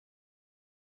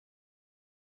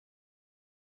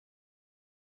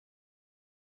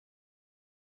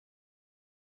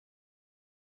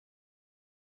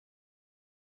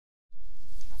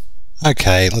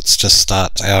Okay, let's just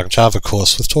start our Java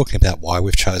course with talking about why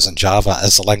we've chosen Java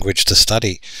as the language to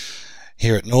study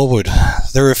here at Norwood.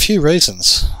 There are a few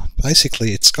reasons.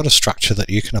 Basically, it's got a structure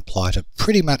that you can apply to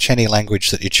pretty much any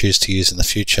language that you choose to use in the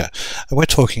future. And we're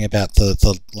talking about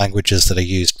the languages that are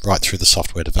used right through the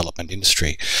software development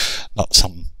industry, not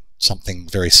something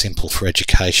very simple for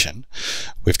education.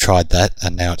 We've tried that,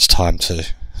 and now it's time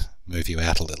to move you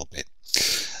out a little bit.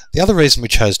 The other reason we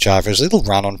chose Java is it'll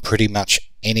run on pretty much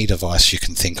any device you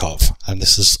can think of, and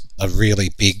this is a really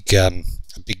big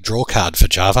draw card for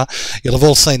Java. You'll have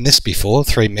all seen this before.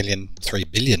 3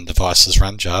 billion devices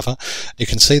run Java. You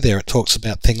can see there it talks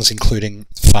about things including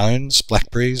phones,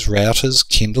 Blackberries, routers,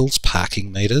 Kindles,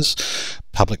 parking meters,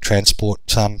 public transport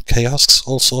kiosks,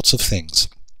 all sorts of things.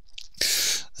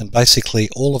 And basically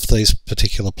all of these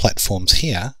particular platforms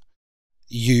here,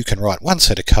 you can write one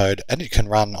set of code and it can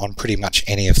run on pretty much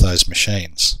any of those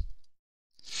machines.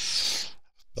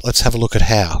 But let's have a look at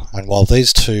how. And while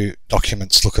these two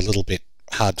documents look a little bit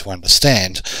hard to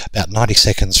understand, about 90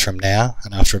 seconds from now,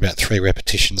 and after about 3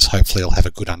 repetitions, hopefully you'll have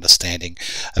a good understanding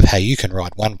of how you can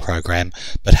write one program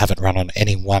but have it run on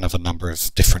any one of a number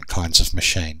of different kinds of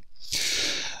machine.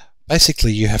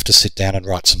 Basically, you have to sit down and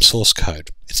write some source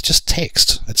code. It's just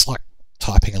text. It's like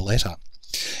typing a letter.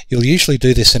 You'll usually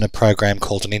do this in a program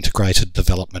called an integrated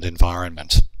development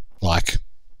environment, like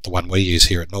the one we use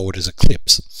here at Norwood is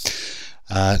Eclipse.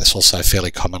 It's also fairly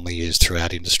commonly used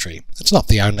throughout industry. It's not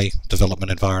the only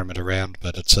development environment around,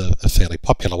 but it's a fairly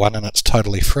popular one, and it's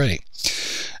totally free.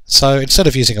 So instead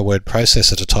of using a word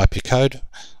processor to type your code,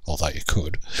 although you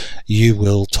could, you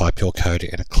will type your code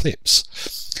in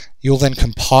Eclipse. You'll then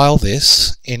compile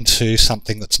this into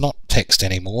something that's not text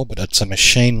anymore, but it's a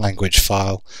machine language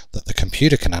file that the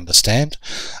computer can understand.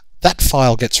 That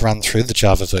file gets run through the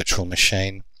Java virtual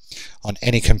machine on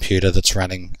any computer that's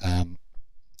running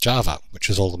Java, which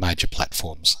is all the major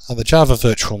platforms. And the Java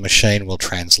virtual machine will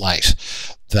translate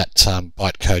that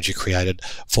bytecode you created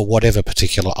for whatever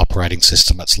particular operating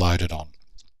system it's loaded on.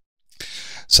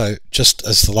 So just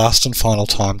as the last and final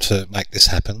time to make this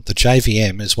happen, the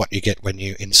JVM is what you get when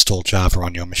you install Java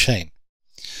on your machine.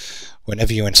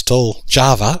 Whenever you install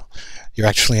Java, you're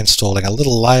actually installing a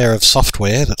little layer of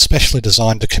software that's specially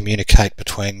designed to communicate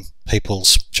between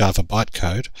people's Java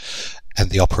bytecode and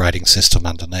the operating system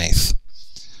underneath.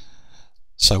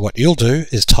 So what you'll do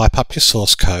is type up your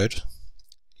source code.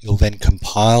 You'll then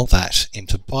compile that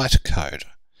into bytecode.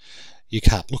 You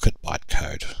can't look at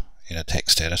bytecode in a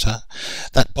text editor.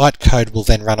 That bytecode will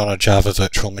then run on a Java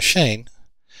virtual machine,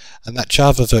 and that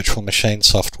Java virtual machine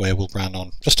software will run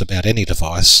on just about any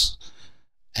device,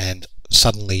 and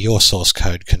suddenly your source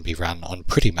code can be run on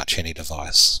pretty much any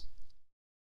device.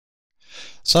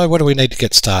 So what do we need to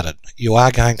get started? You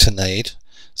are going to need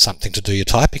something to do your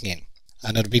typing in.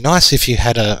 And it'd be nice if you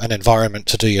had an environment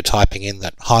to do your typing in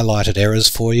that highlighted errors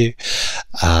for you,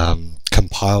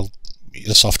 compiled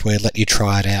your software, let you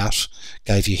try it out,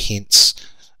 gave you hints,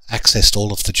 accessed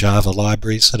all of the Java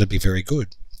libraries. That'd be very good.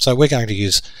 So we're going to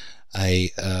use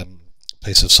a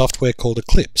piece of software called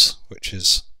Eclipse, which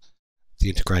is the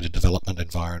integrated development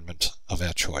environment of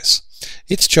our choice.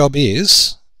 Its job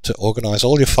is to organize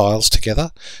all your files together,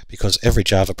 because every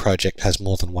Java project has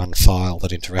more than one file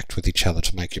that interact with each other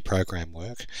to make your program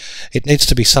work. It needs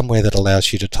to be somewhere that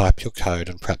allows you to type your code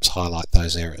and perhaps highlight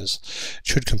those errors. It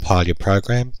should compile your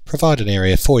program, provide an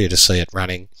area for you to see it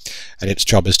running, and its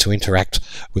job is to interact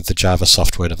with the Java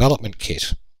software development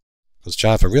kit, because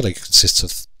Java really consists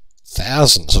of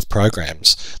thousands of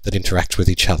programs that interact with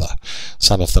each other.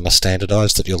 Some of them are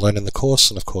standardized that you'll learn in the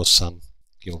course, and of course some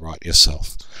you'll write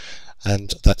yourself.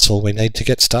 And that's all we need to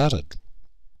get started.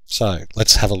 So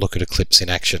let's have a look at Eclipse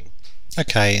in action.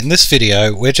 Okay, in this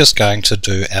video we're just going to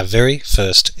do our very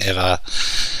first ever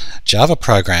Java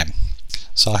program.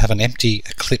 So I have an empty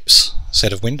Eclipse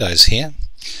set of windows here,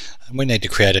 and we need to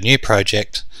create a new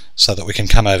project so that we can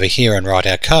come over here and write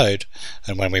our code,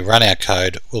 and when we run our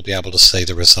code we'll be able to see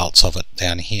the results of it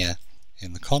down here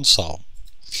in the console.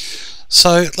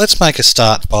 So let's make a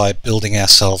start by building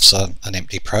ourselves an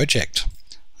empty project.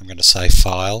 I'm going to say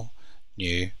File,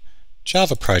 New,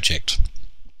 Java Project.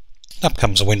 Up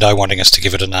comes a window wanting us to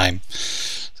give it a name.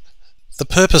 The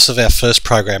purpose of our first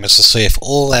program is to see if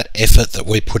all that effort that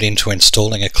we put into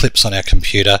installing Eclipse on our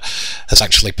computer has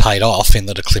actually paid off, in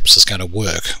that Eclipse is going to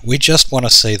work. We just want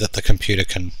to see that the computer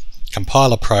can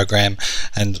compile a program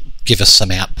and give us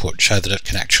some output, show that it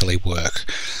can actually work.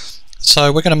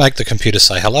 So we're going to make the computer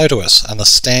say hello to us, and the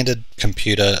standard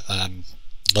computer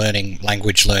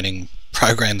language learning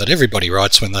program that everybody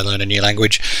writes when they learn a new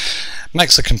language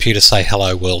makes the computer say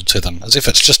hello world to them, as if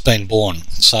it's just been born.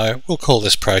 So we'll call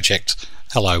this project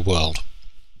Hello World.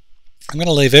 I'm going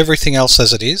to leave everything else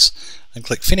as it is and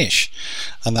click Finish,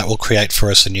 and that will create for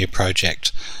us a new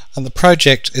project. And the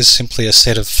project is simply a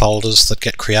set of folders that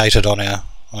get created on our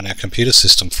computer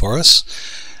system for us,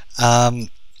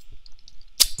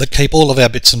 that keep all of our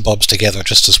bits and bobs together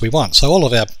just as we want. So all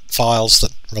of our files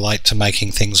that relate to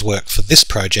making things work for this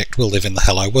project will live in the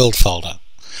Hello World folder.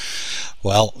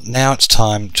 Well, now it's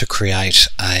time to create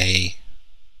a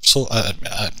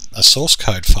source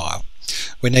code file.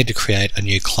 We need to create a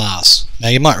new class. Now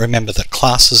you might remember that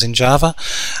classes in Java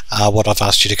are what I've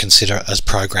asked you to consider as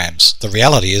programs. The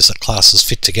reality is that classes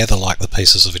fit together like the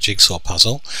pieces of a jigsaw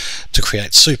puzzle to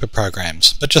create super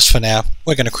programs. But just for now,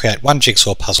 we're going to create one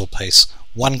jigsaw puzzle piece,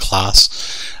 one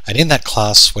class, and in that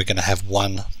class we're going to have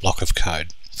one block of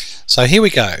code. So here we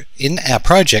go. In our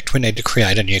project we need to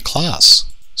create a new class.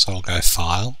 So I'll go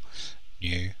File,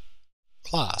 New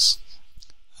Class.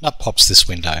 And up pops this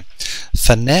window.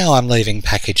 For now I'm leaving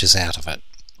packages out of it,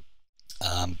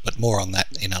 but more on that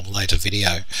in a later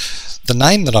video. The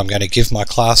name that I'm going to give my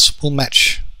class will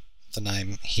match the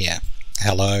name here,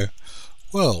 Hello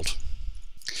World.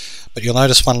 But you'll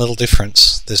notice one little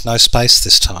difference. There's no space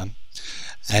this time,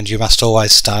 and you must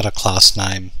always start a class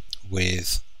name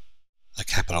with a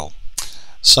capital.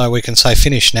 So we can say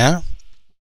Finish now,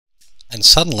 and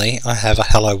suddenly I have a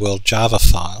Hello World Java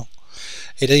file.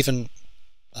 It even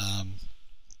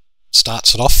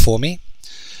starts it off for me.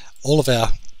 All of our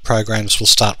programs will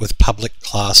start with public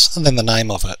class and then the name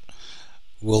of it.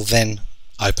 We'll then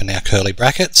open our curly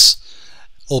brackets.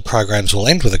 All programs will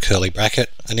end with a curly bracket,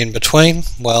 and in between,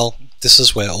 well, this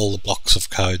is where all the blocks of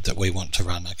code that we want to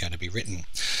run are going to be written.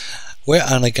 We're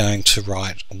only going to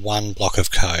write one block of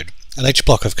code, and each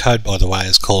block of code, by the way,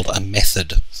 is called a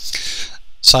method.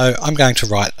 So I'm going to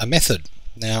write a method.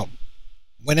 Now,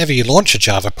 whenever you launch a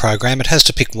Java program, it has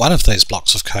to pick one of these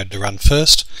blocks of code to run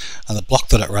first, and the block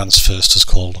that it runs first is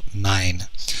called main.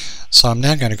 So I'm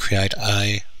now going to create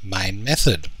a main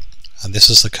method, and this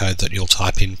is the code that you'll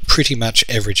type in pretty much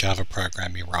every Java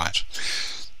program you write.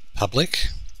 Public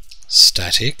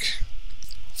static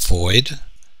void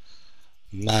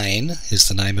main is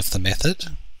the name of the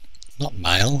method, not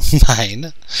mail,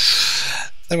 main.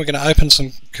 Then we're going to open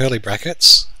some curly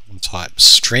brackets and type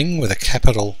string with a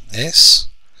capital S,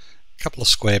 a couple of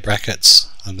square brackets,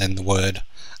 and then the word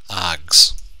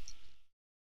args.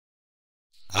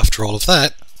 After all of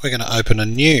that, we're going to open a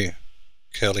new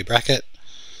curly bracket,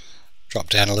 drop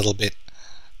down a little bit,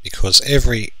 because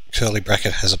every curly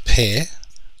bracket has a pair.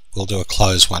 We'll do a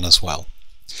close one as well.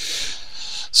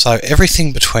 So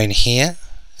everything between here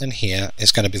and here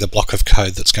is going to be the block of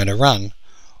code that's going to run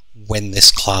when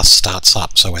this class starts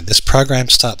up. So when this program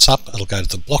starts up, it'll go to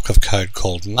the block of code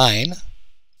called main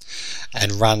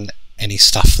and run any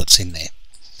stuff that's in there.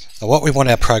 Now what we want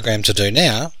our program to do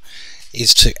now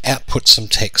is to output some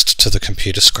text to the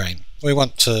computer screen. We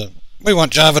want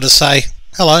Java to say,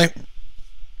 hello,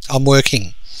 I'm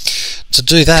working. To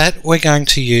do that, we're going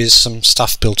to use some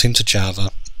stuff built into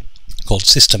Java called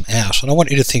system out, and I want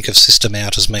you to think of system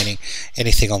out as meaning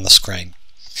anything on the screen.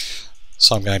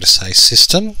 So I'm going to say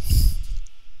system.out,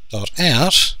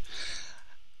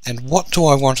 and what do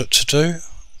I want it to do?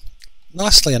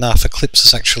 Nicely enough, Eclipse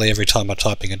is actually, every time I'm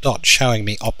typing a dot, showing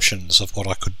me options of what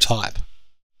I could type.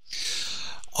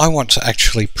 I want to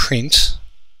actually print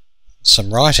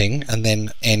some writing and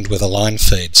then end with a line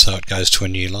feed so it goes to a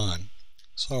new line.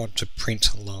 So I want to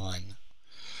print line,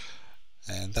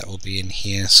 and that will be in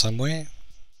here somewhere.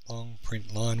 Long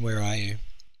print line, where are you?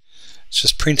 It's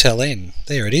just print ln.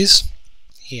 There it is,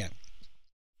 here.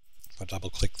 If I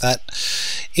double click that,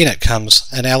 in it comes,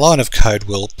 and our line of code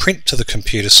will print to the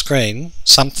computer screen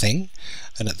something,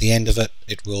 and at the end of it,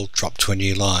 it will drop to a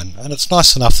new line. And it's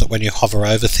nice enough that when you hover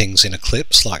over things in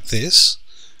Eclipse like this,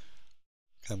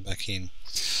 come back in,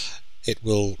 it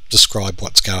will describe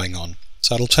what's going on.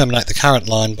 So it'll terminate the current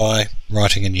line by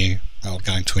writing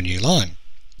going to a new line.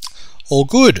 All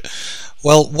good.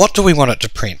 Well, what do we want it to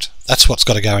print? That's what's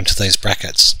got to go into these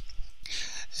brackets.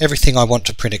 Everything I want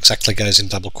to print exactly goes in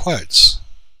double quotes.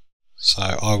 So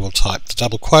I will type the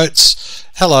double quotes,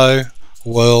 hello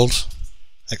world,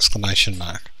 exclamation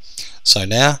mark. So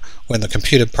now when the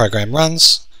computer program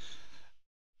runs,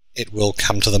 it will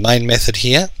come to the main method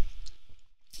here,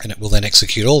 and it will then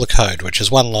execute all the code, which is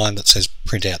one line that says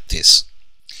print out this.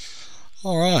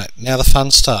 Alright, now the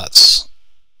fun starts.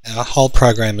 Our whole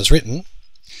program is written,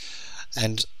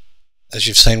 and as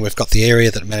you've seen, we've got the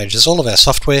area that manages all of our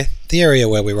software, the area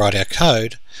where we write our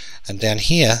code, and down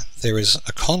here there is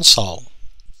a console,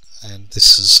 and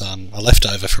this is a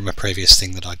leftover from a previous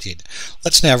thing that I did.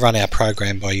 Let's now run our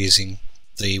program by using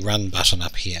the run button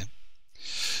up here.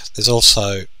 There's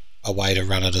also a way to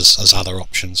run it as other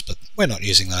options, but we're not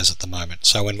using those at the moment.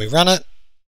 So when we run it,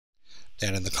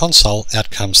 down in the console,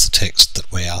 out comes the text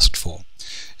that we asked for.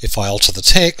 If I alter the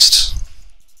text,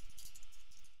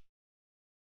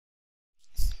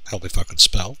 help if I could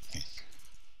spell,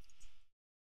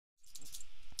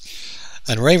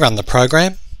 and rerun the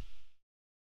program,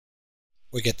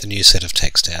 we get the new set of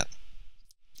text out.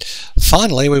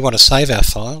 Finally, we want to save our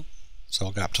file, so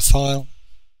I'll go up to File,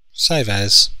 Save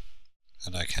As,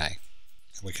 and OK.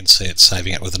 And we can see it's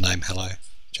saving it with the name Hello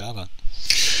Java.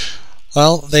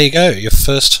 Well, there you go, your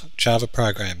first Java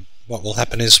program. What will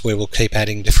happen is we will keep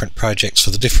adding different projects for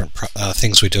the different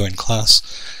things we do in class,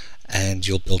 and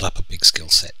you'll build up a big skill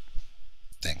set.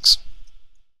 Thanks.